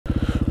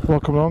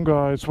Welcome along,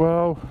 guys.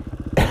 Well,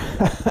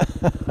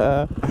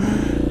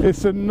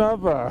 it's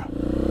another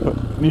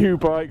new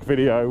bike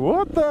video.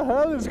 What the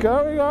hell is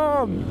going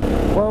on?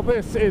 Well,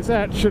 this is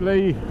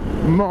actually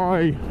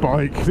my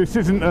bike. This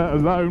isn't a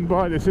loan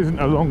bike, this isn't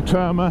a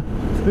long-termer.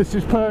 This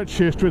is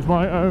purchased with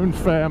my own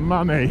fair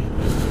money.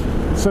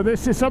 So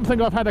this is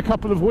something I've had a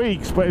couple of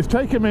weeks, but it's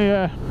taken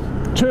me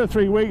 2 or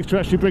 3 weeks to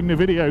actually bring the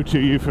video to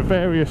you for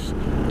various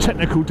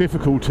technical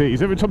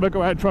difficulties. Every time I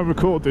go out and try and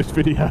record this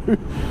video,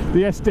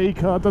 the SD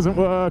card doesn't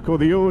work or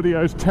the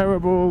audio's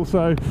terrible.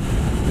 So,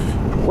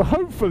 well,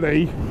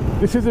 hopefully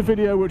this is a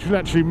video which will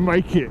actually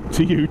make it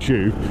to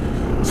YouTube.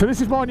 So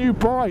this is my new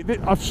bike.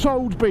 I've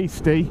sold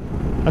Beastie.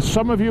 As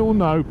some of you all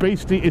know,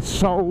 Beastie is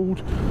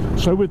sold.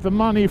 So with the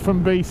money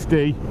from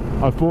Beastie,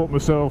 I've bought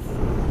myself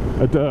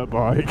a dirt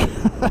bike.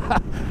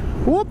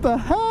 What the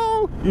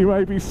hell? You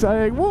may be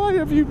saying, why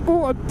have you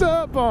bought a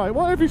dirt bike?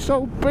 Why have you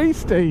sold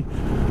Beastie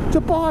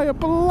to buy a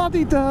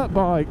bloody dirt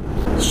bike?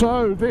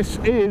 So this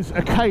is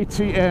a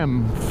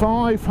KTM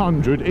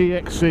 500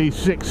 EXC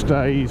 6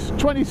 days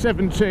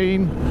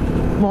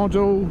 2017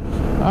 model.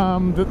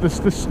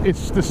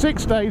 It's the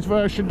 6 days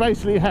version.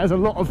 Basically it has a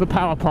lot of the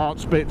power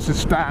parts bits as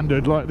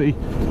standard, like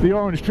the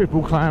orange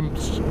triple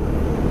clamps,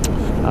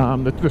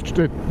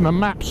 the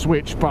map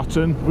switch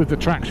button with the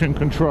traction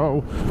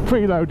control,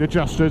 preload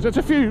adjusters. There's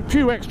a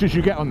few extras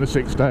you get on the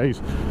 6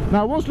 days.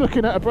 Now I was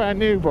looking at a brand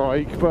new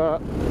bike, but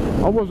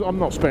I'm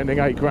not spending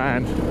 8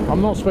 grand.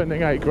 I'm not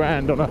spending 8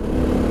 grand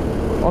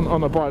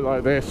on a bike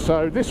like this.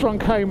 So this one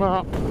came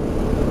up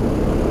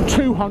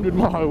 200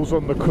 miles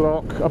on the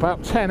clock,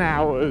 about 10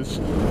 hours.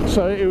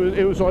 So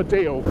it was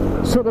ideal.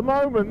 So at the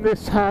moment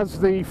this has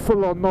the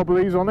full-on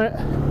knobblies on it,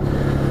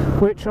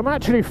 which I'm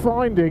actually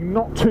finding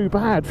not too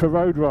bad for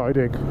road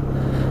riding.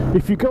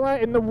 If you go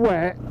out in the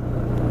wet,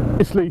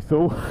 it's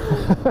lethal.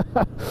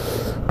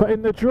 But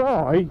in the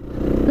dry,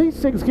 these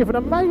things give an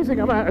amazing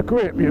amount of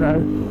grip, you know.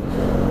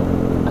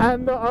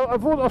 And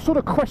I've sort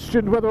of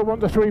questioned whether I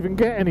want to even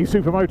get any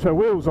Supermoto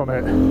wheels on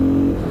it.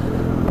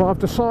 But I've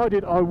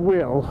decided I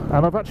will,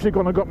 and I've actually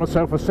gone and got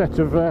myself a set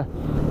of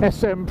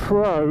SM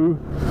Pro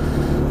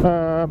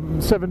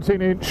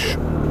 17-inch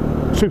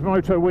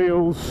Supermoto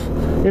wheels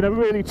in a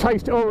really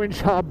tasty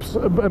orange hubs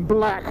and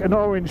black and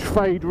orange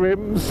fade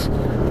rims.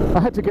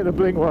 I had to get the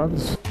bling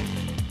ones.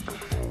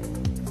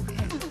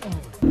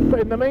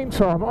 But in the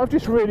meantime, I've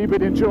just really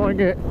been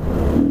enjoying it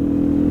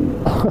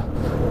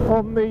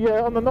on the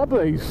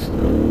knobblies.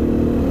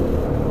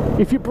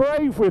 If you're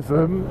brave with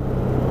them,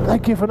 they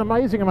give an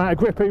amazing amount of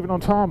grip even on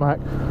tarmac.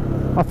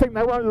 I think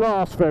they won't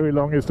last very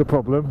long is the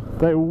problem.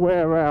 They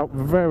wear out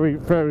very,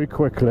 very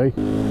quickly.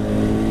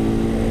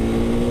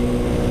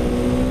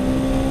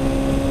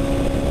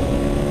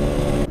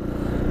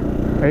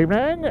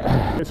 Evening.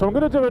 So I'm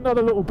going to do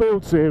another little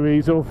build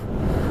series of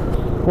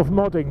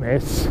modding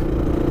this.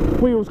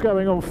 Wheels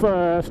going on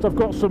first. I've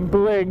got some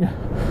bling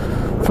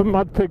for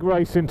Mud Pig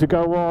Racing to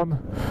go on.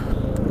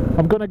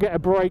 I'm going to get a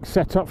brake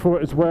set up for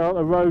it as well,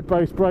 a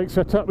road-based brake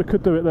setup. We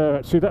could do it there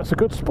actually. That's a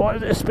good spot,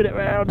 isn't it? Spin it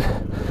round.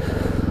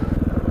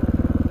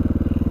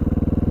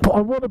 But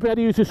I want to be able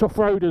to use this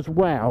off-road as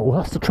well.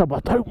 That's the trouble. I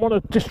don't want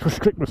to just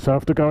restrict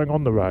myself to going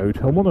on the road.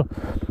 I want to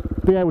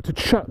be able to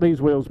chuck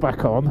these wheels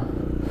back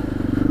on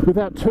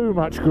without too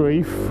much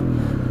grief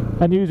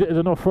and use it as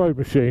an off-road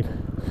machine.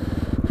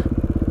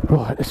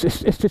 Right, let's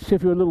just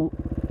give you a little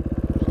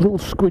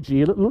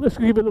squidgy. Let's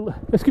give you a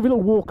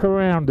little walk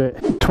around it.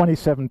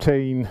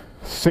 2017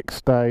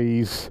 6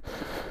 days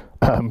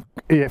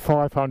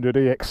 500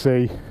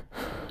 EXC,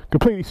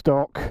 completely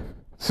stock.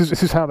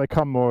 This is how they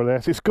come more or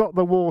less. It's got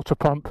the water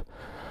pump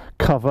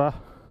cover,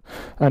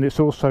 and it's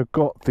also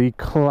got the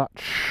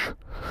clutch.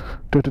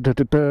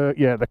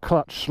 Yeah, the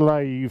clutch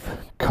slave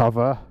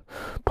cover.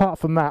 Apart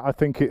from that, I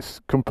think it's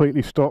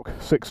completely stock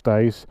 6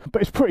 days,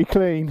 but it's pretty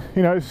clean.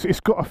 You know,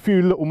 it's got a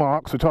few little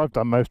marks, which I've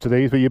done most of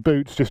these, but your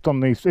boots just on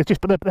these. It's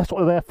just, but that's what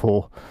they're there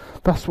for.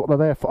 That's what they're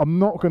there for. I'm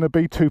not going to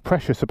be too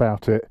precious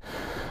about it.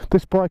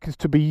 This bike is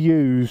to be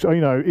used.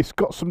 You know, it's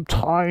got some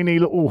tiny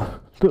little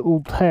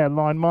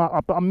hairline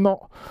mark, but I'm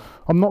not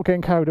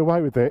getting carried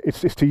away with it.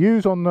 It's to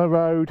use on the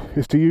road.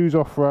 It's to use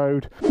off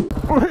road. Yeah.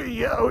 What have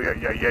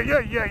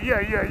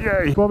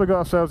we got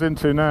ourselves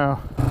into now?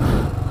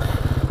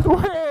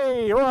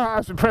 Whee! Wow,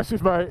 that's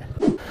impressive, mate.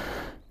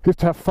 Just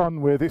to have fun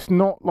with. It's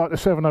not like the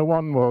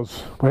 701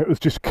 was, where it was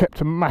just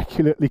kept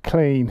immaculately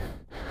clean.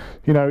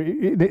 You know,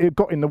 it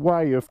got in the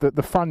way of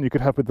the fun you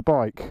could have with the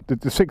bike.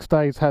 The 6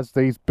 days has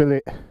these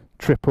billet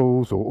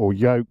triples or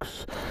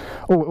yokes.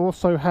 Oh, it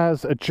also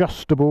has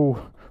adjustable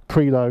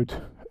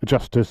preload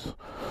adjusters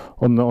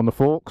on the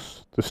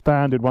forks. The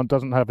standard one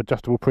doesn't have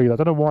adjustable preload. I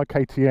don't know why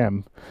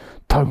KTM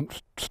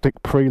don't stick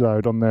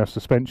preload on their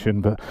suspension,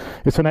 but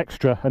it's an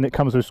extra, and it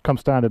comes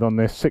standard on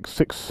this.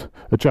 6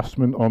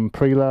 adjustment on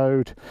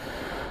preload.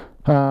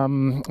 I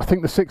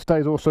think the 6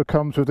 days also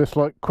comes with this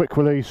like quick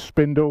release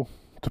spindle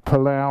to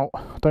pull out.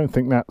 I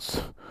think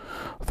that's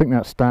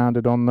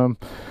standard on them.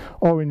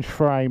 Orange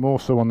frame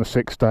also on the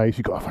 6 days.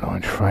 You've got to have an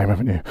orange frame,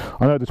 haven't you?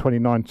 I know the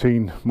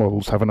 2019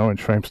 models have an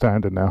orange frame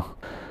standard now.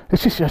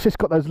 it's just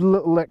got those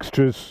little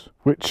extras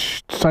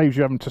which saves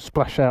you having to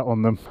splash out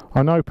on them.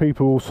 I know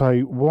people will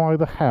say, why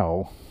the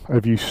hell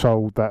have you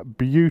sold that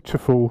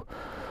beautiful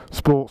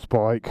sports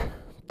bike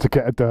to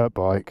get a dirt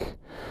bike?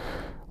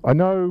 I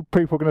know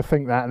people are going to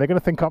think that, and they're going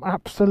to think I'm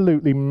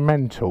absolutely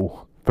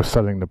mental for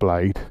selling the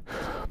Blade,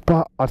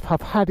 but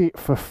I've had it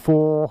for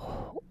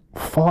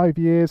 4-5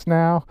 years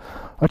now.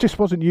 I just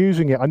wasn't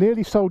using it. I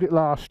nearly sold it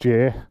last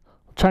year,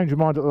 changed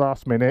my mind at the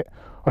last minute.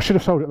 I should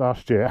have sold it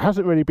last year. It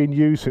hasn't really been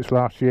used since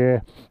last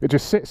year. It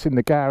just sits in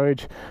the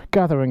garage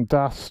gathering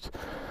dust.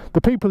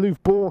 The people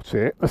who've bought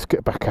it, let's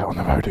get back out on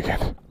the road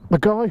again. The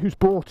guy who's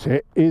bought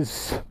it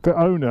is the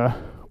owner,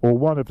 or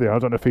one of the, I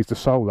don't know if he's the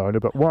sole owner,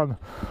 but one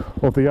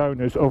of the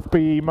owners of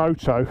BE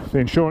Moto, the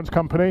insurance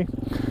company.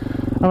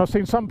 And I've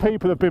seen some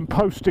people have been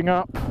posting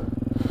up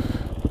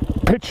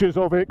pictures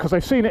of it because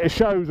they've seen it at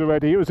shows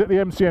already. It was at the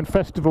MCN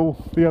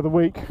festival the other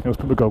week. Let's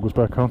put my goggles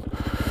back on.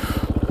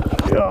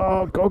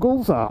 Oh,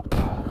 goggles up.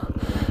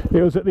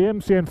 It was at the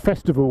MCN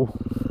festival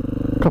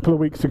a couple of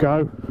weeks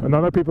ago, and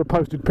I know people have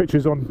posted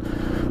pictures on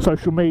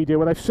social media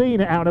where they've seen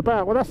it out and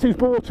about. Well, that's who's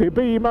bought it,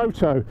 BE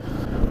Moto.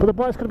 But the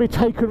bike's going to be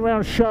taken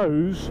around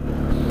shows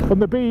on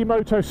the BE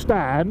Moto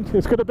stand.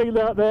 It's going to be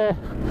like their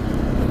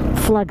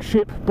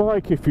flagship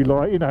bike, if you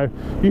like. You know,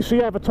 you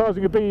see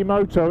advertising of BE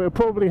Moto, it'll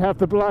probably have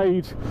the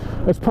Blade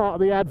as part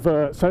of the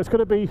advert, so it's going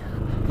to be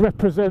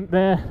represent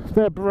their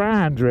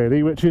brand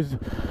really, which is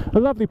a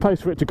lovely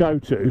place for it to go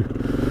to,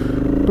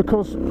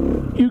 because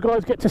you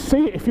guys get to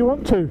see it if you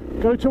want to.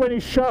 Go to any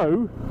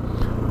show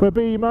where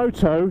BE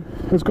Moto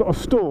has got a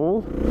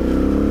stall,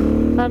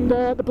 and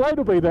the Blade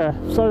will be there,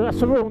 so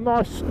that's a real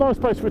nice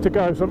place for it to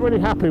go, so I'm really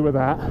happy with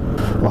that.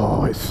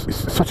 Oh, it's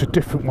such a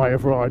different way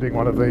of riding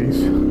one of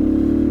these.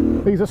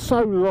 These are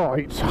so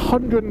light.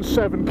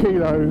 107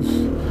 kilos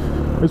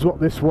is what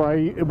this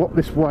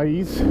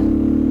weighs.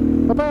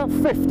 About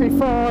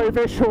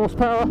 55-ish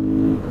horsepower,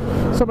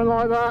 something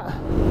like that.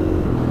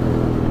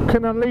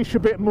 Can unleash a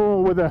bit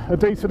more with a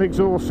decent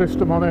exhaust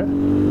system on it,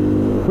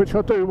 which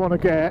I do want to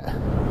get.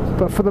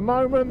 But for the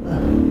moment,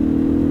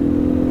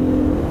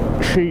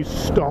 she's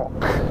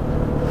stock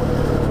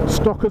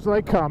as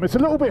they come. It's a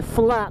little bit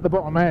flat at the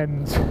bottom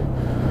end,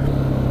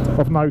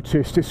 I've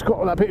noticed. It's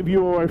got that bit of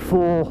Euro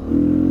 4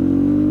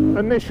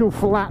 initial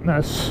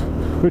flatness,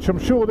 which I'm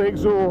sure the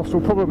exhaust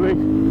will probably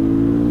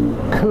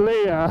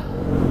clear.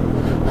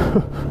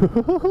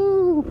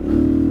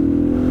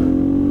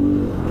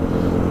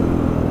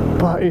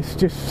 But it's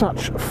just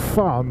such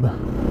fun,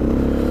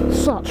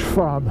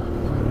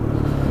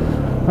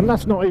 and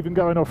that's not even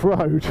going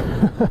off-road.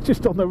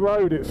 Just on the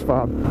road it's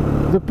fun.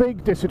 The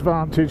big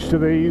disadvantage to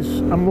these,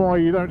 and why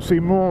you don't see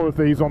more of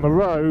these on the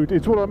road,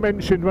 is what I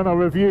mentioned when I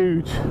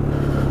reviewed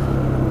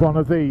one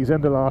of these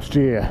end of last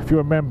year. If you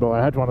remember,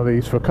 I had one of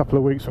these for a couple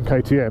of weeks from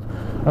KTM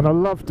and I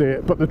loved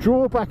it, but the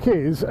drawback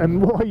is,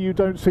 and why you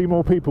don't see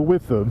more people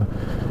with them,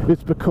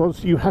 is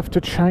because you have to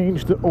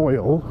change the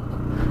oil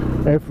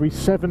every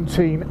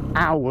 17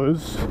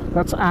 hours.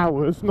 That's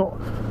hours, not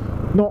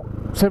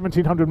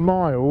 1700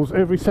 miles.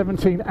 Every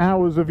 17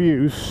 hours of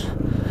use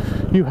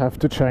you have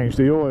to change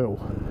the oil.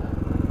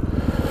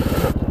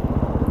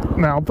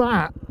 Now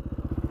that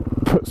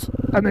puts,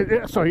 and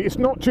it's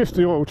not just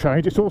the oil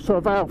change, it's also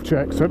a valve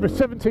check. So every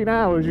 17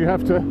 hours you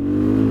have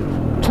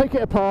to take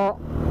it apart,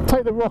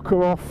 take the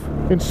rocker off,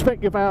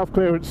 inspect your valve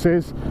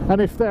clearances,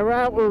 and if they're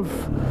out of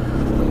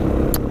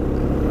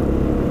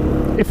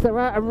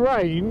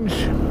range,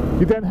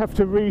 you then have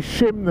to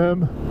re-shim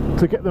them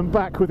to get them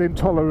back within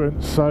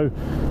tolerance. So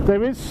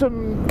there is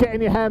some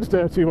getting your hands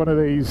dirty one of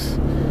these.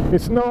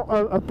 It's not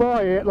a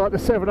buy it like the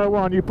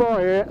 701, you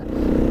buy it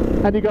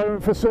and you go in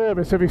for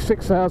service every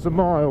 6,000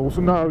 miles.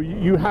 No,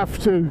 you have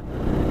to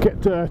get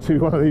dirty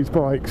one of these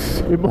bikes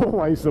in more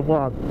ways than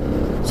one.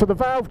 So the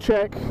valve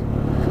check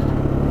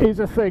is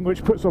a thing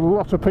which puts a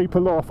lot of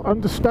people off,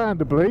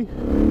 understandably.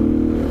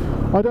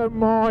 I don't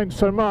mind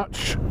so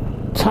much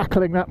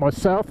tackling that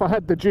myself. I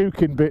had the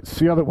Duke in bits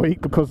the other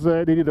week because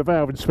they needed a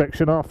valve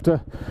inspection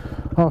after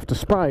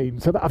Spain,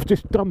 so I've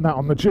just done that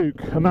on the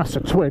Duke, and that's a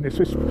twin. It's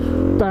just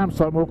damn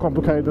sight more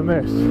complicated than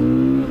this.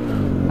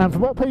 And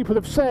from what people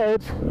have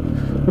said,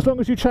 as long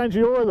as you change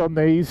the oil on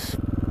these,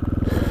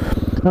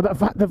 now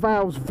the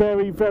valves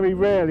very, very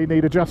rarely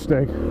need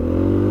adjusting.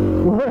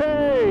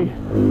 Whey!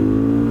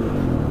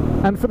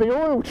 And for the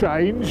oil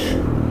change,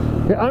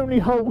 it only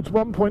holds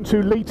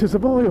 1.2 litres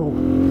of oil.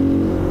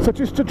 So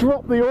just to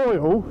drop the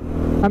oil,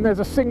 and there's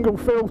a single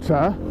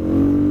filter,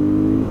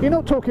 you're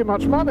not talking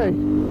much money.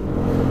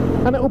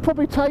 And it will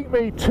probably take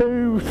me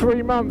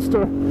 2-3 months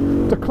to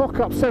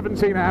clock up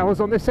 17 hours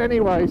on this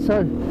anyway,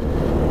 so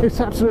it's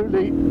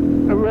absolutely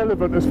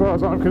irrelevant as far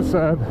as I'm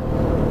concerned.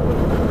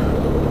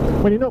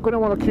 When you're not going to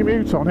want to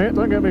commute on it,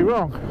 don't get me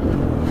wrong.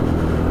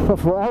 But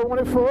for what I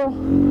want it for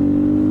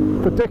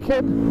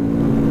dicking,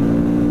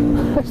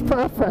 it's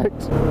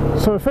perfect.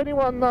 So if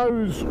anyone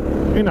knows,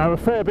 you know, a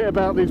fair bit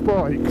about these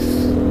bikes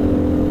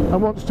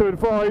and wants to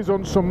advise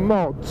on some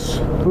mods,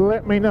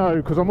 let me know,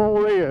 because I'm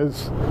all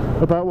ears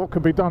about what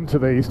can be done to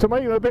these to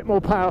make them a bit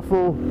more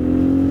powerful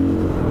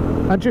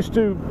and just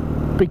do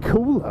be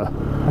cooler.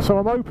 So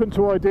I'm open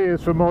to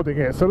ideas for modding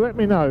it, so let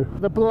me know.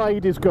 The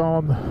blade is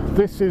gone.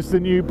 This is the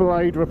new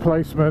blade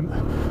replacement.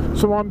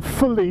 So I'm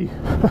fully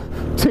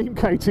Team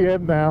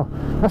KTM now.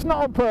 That's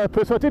not on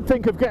purpose. I did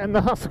think of getting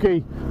the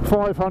Husky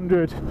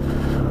 500,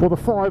 or the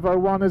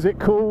 501 as it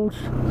called,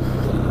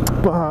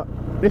 but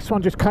this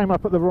one just came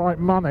up at the right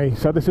money,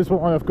 so this is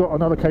why I've got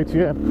another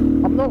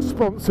KTM. I'm not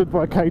sponsored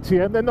by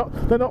KTM.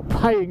 They're not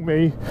paying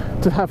me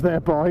to have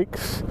their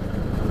bikes.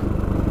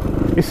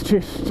 It's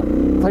just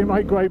they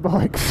make great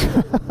bikes.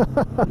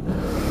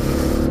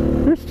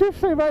 It's just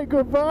they make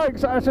good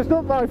bikes. It's just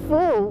not my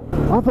fault.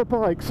 Other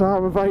bikes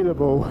are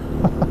available.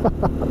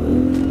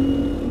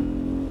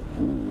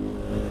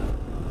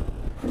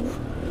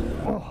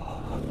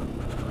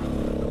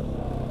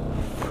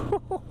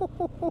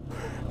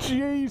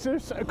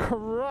 Jesus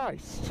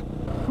Christ!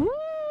 Woo!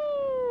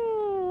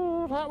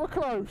 That were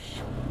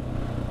close.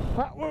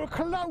 That were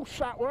close.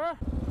 That were.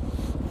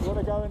 You want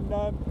to go and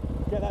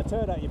get that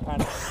turd out of your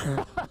pants?